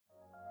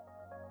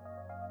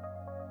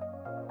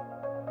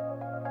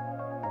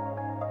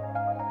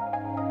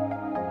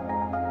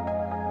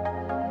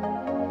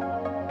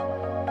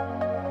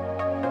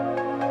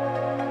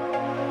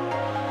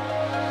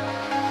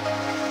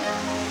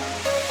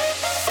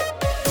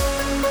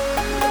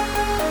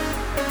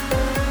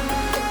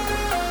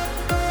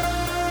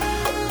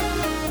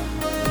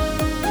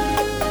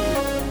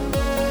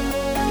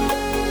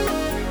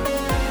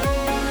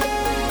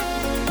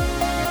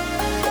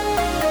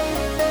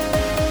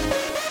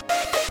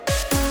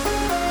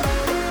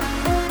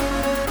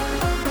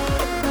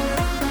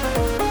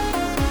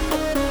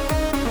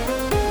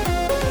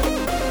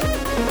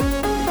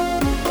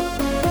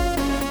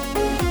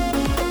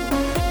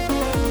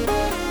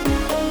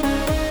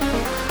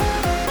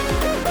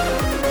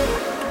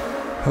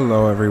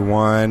Hello,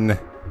 everyone.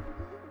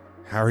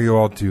 How are you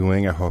all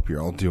doing? I hope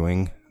you're all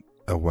doing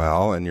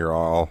well and you're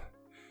all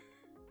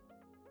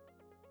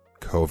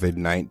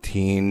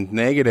COVID-19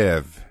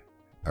 negative.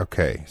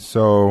 Okay,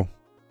 so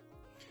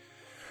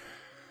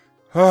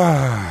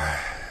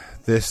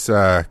this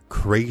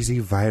crazy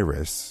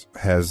virus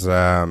has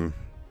now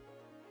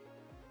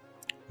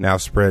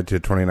spread to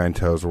 29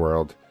 Toes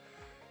World.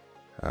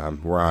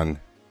 We're on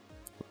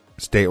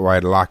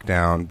statewide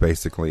lockdown,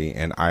 basically,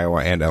 in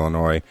Iowa and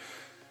Illinois,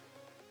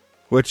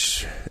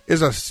 which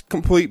is a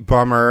complete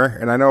bummer,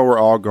 and I know we're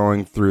all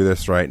going through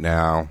this right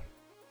now,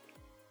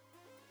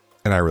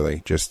 and I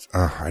really just,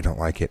 I don't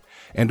like it.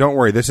 And don't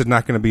worry, this is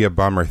not going to be a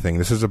bummer thing.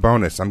 This is a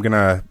bonus. I'm going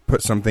to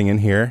put something in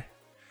here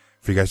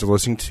for you guys to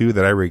listen to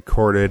that I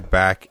recorded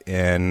back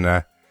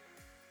in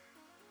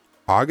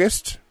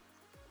August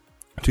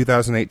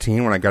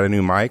 2018 when I got a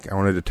new mic. I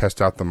wanted to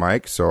test out the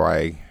mic, so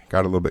I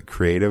got a little bit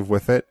creative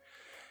with it,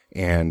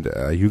 and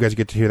you guys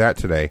get to hear that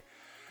today.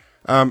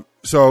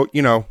 So,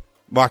 you know,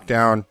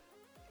 lockdown,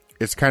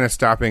 it's kind of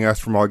stopping us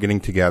from all getting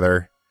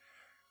together.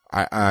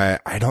 I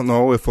don't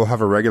know if we'll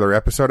have a regular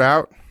episode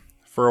out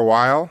for a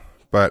while,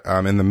 but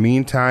in the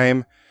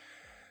meantime,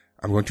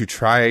 I'm going to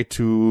try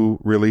to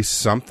release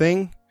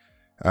something.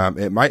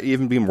 It might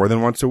even be more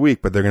than once a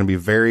week, but they're going to be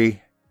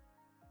very,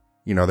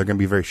 they're going to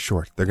be very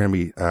short. They're going to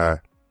be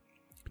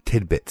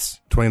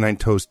tidbits, 29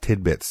 Toes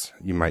tidbits,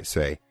 you might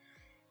say.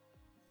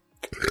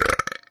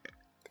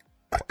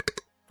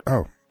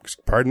 Oh,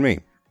 pardon me.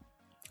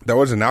 That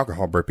wasn't an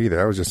alcohol burp either.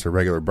 That was just a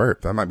regular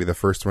burp. That might be the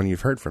first one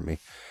you've heard from me.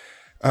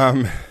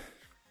 But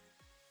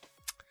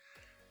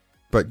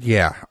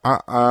yeah,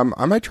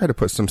 I might try to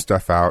put some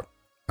stuff out.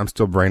 I'm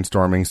still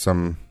brainstorming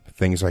some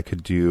things I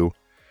could do.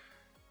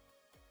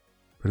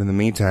 But in the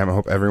meantime, I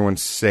hope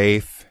everyone's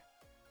safe.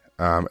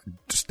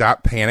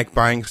 Stop panic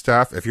buying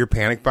stuff. If you're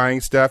panic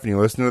buying stuff and you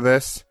listen to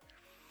this,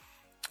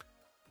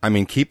 I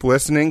mean, keep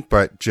listening,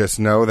 but just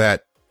know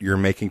that you're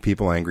making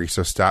people angry.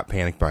 So stop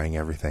panic buying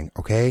everything.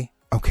 Okay?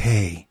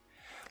 Okay.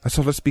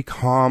 Let's be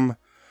calm,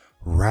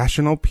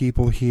 rational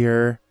people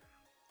here.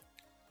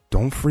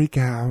 Don't freak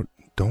out.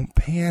 Don't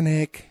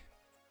panic.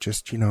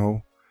 Just,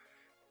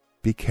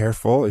 be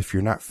careful. If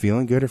you're not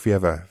feeling good, if you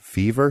have a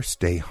fever,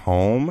 stay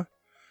home.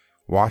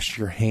 Wash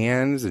your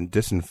hands and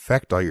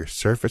disinfect all your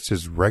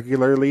surfaces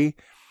regularly.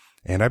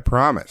 And I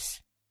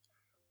promise,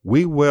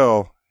 we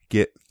will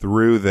get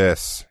through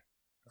this.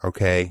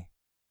 Okay?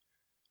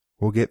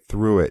 We'll get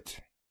through it.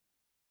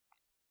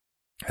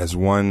 As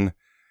one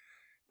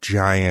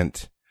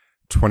giant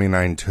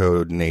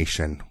 29-toed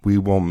nation, we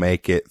will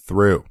make it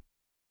through.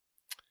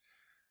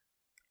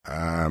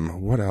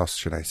 What else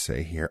should I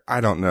say here?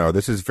 I don't know.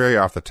 This is very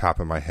off the top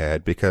of my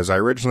head because I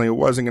originally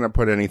wasn't going to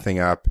put anything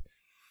up,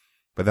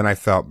 but then I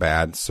felt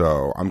bad,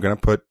 so I'm going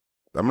to put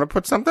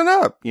something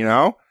up,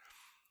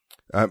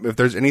 if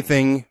there's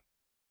anything,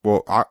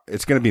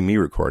 it's going to be me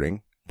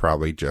recording,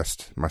 probably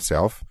just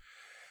myself.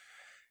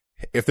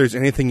 If there's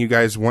anything you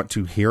guys want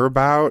to hear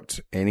about,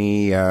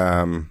 any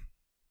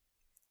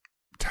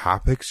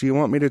topics you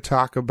want me to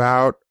talk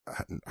about,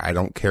 I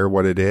don't care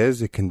what it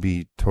is. It can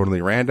be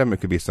totally random. It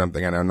could be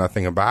something I know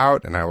nothing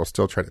about, and I will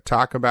still try to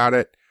talk about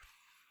it.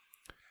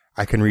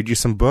 I can read you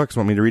some books.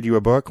 Want me to read you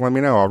a book? Let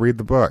me know. I'll read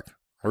the book.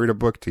 I'll read a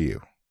book to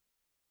you.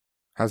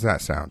 How's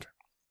that sound?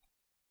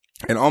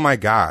 And oh my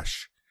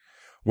gosh,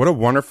 what a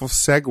wonderful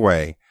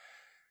segue.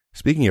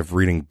 Speaking of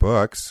reading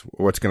books,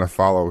 what's going to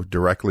follow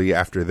directly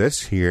after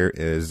this here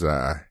is,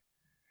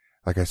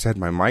 like I said,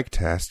 my mic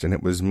test, and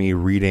it was me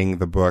reading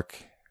the book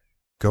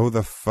Go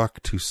the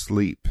Fuck to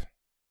Sleep.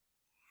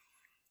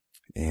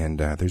 And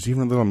there's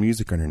even a little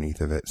music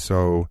underneath of it.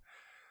 So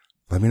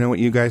let me know what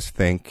you guys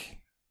think.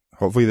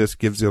 Hopefully this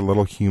gives you a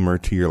little humor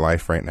to your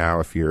life right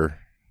now if you're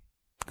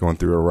going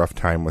through a rough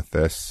time with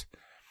this.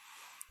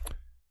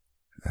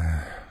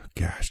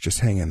 Gosh,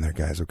 just hang in there,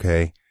 guys,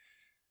 okay?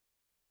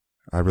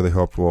 I really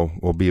hope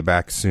we'll be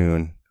back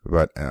soon.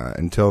 But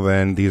until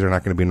then, these are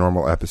not going to be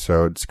normal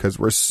episodes because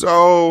we are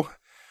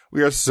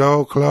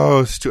so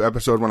close to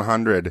episode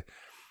 100.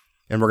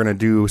 And we're going to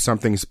do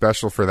something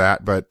special for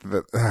that, but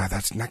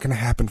that's not going to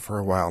happen for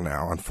a while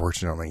now,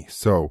 unfortunately.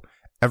 So,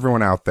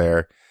 everyone out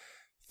there,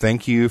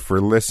 thank you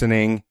for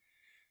listening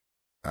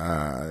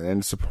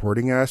and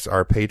supporting us.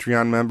 Our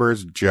Patreon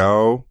members,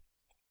 Joe,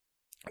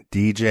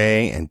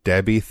 DJ, and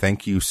Debbie,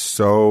 thank you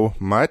so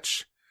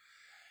much.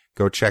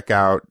 Go check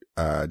out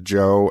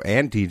Joe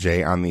and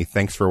DJ on the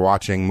Thanks for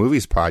Watching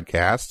Movies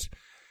podcast.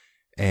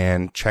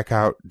 And check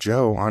out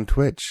Joe on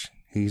Twitch.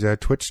 He's a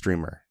Twitch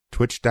streamer.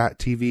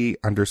 Twitch.tv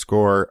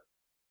 /,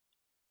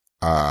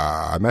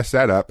 I messed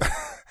that up.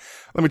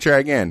 Let me try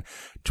again.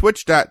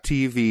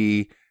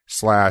 Twitch.tv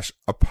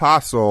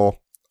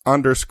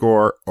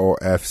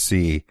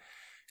 /apostle_OFC.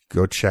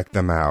 Go check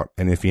them out.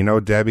 And if you know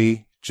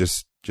Debbie,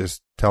 just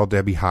tell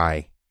Debbie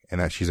hi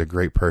and that she's a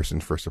great person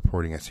for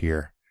supporting us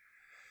here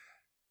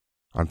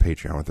on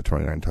Patreon with the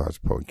 29 Toes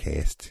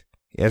podcast.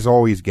 As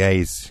always,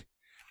 guys,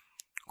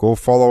 go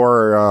follow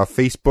our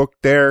Facebook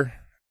there.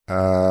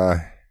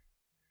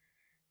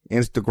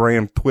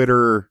 Instagram,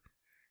 Twitter,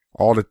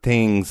 all the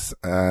things.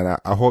 And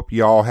I hope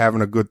you all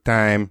having a good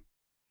time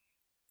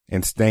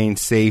and staying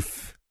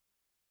safe.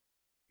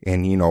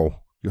 And,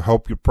 you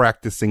hope you're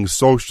practicing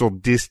social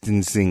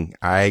distancing.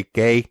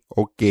 Okay?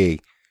 Okay.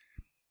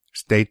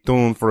 Stay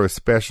tuned for a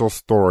special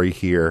story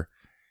here.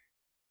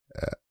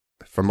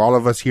 From all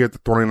of us here at the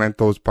 29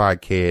 Toes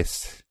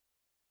Podcast.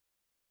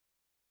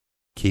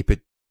 Keep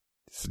it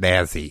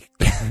snazzy.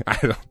 I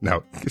don't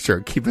know.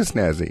 Sure, keep it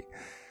snazzy.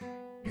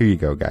 Here you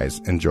go, guys.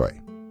 Enjoy.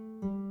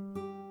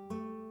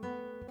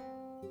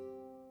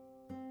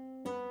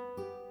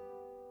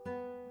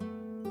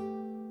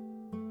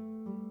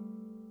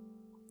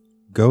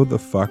 Go the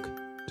fuck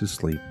to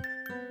sleep.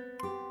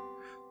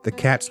 The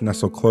cats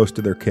nestle close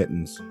to their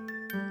kittens.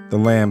 The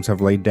lambs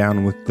have laid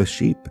down with the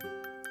sheep.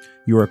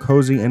 You are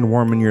cozy and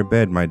warm in your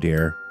bed, my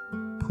dear.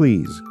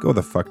 Please, go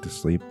the fuck to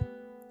sleep.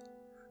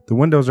 The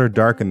windows are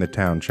dark in the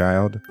town,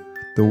 child.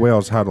 The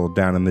whales huddle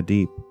down in the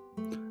deep.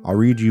 I'll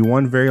read you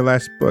one very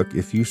last book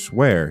if you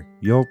swear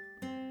you'll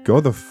go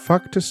the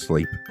fuck to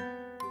sleep.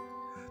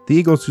 The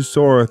eagles who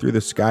soar through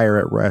the sky are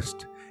at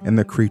rest, and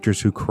the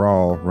creatures who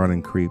crawl, run,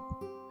 and creep.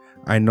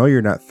 I know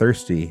you're not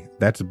thirsty.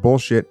 That's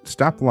bullshit.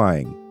 Stop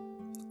lying.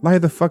 Lie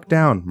the fuck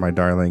down, my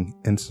darling,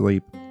 and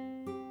sleep.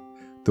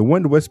 The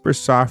wind whispers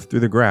soft through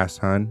the grass,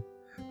 hon.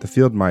 The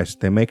field mice,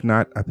 they make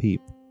not a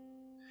peep.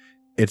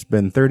 It's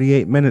been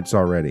 38 minutes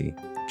already.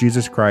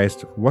 Jesus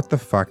Christ, what the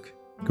fuck?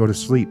 Go to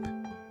sleep.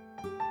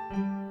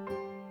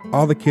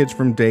 All the kids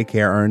from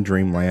daycare are in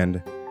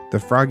dreamland. The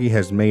froggy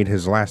has made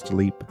his last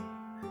leap.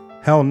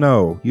 Hell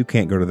no, you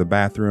can't go to the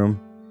bathroom.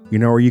 You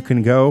know where you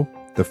can go?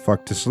 The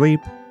fuck to sleep.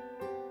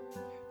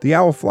 The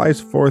owl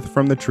flies forth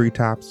from the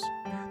treetops.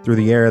 Through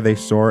the air they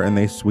soar and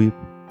they sweep.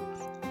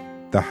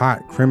 The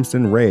hot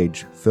crimson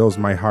rage fills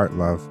my heart,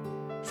 love.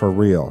 For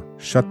real,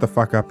 shut the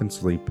fuck up and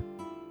sleep.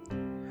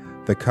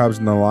 The cubs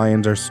and the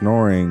lions are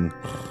snoring,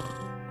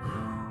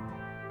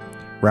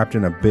 wrapped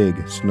in a big,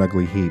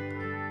 snuggly heap.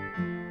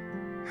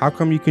 How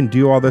come you can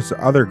do all this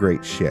other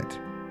great shit,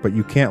 but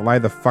you can't lie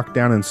the fuck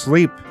down and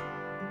sleep?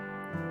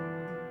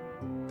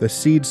 The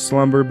seeds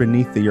slumber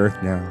beneath the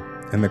earth now,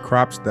 and the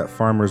crops that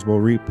farmers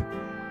will reap.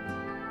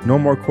 No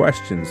more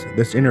questions.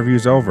 This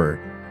interview's over.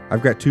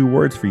 I've got 2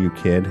 words for you,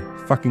 kid.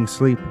 Fucking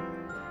sleep.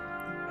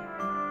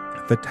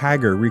 The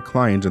tiger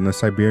reclines in the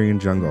Siberian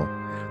jungle.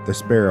 The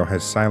sparrow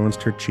has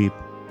silenced her cheep.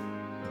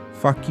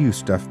 Fuck you,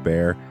 stuffed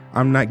bear.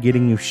 I'm not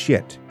getting you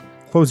shit.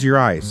 Close your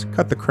eyes.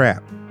 Cut the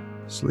crap.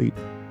 Sleep.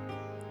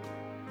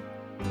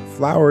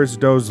 Flowers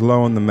doze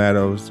low in the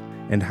meadows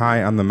and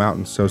high on the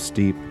mountain so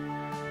steep.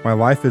 My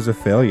life is a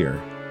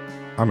failure.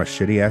 I'm a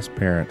shitty-ass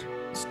parent.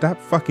 Stop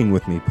fucking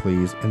with me,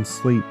 please, and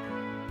sleep.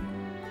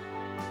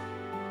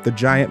 The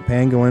giant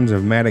pangolins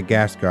of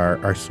Madagascar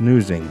are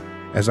snoozing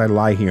as I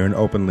lie here and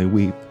openly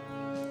weep.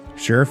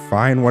 Sure,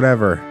 fine,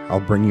 whatever. I'll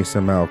bring you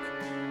some milk.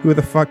 Who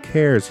the fuck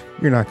cares?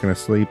 You're not gonna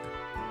sleep.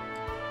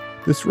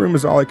 This room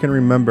is all I can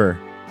remember.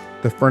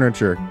 The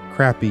furniture,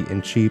 crappy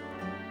and cheap.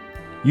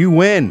 You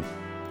win!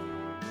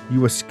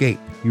 You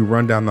escape. You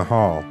run down the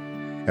hall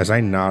as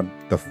I nod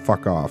the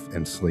fuck off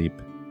and sleep.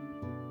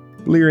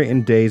 Bleary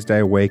and dazed I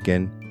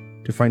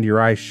awaken to find your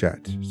eyes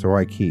shut, so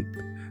I keep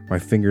my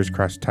fingers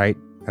crossed tight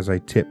as I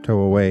tiptoe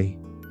away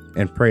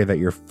and pray that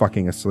you're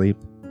fucking asleep.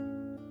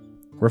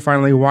 We're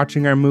finally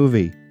watching our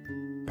movie.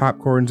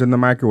 Popcorn's in the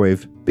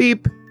microwave.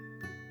 Beep!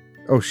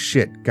 Oh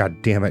shit, god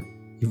damn it.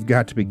 You've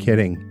got to be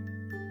kidding.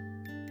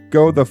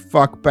 Go the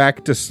fuck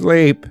back to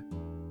sleep!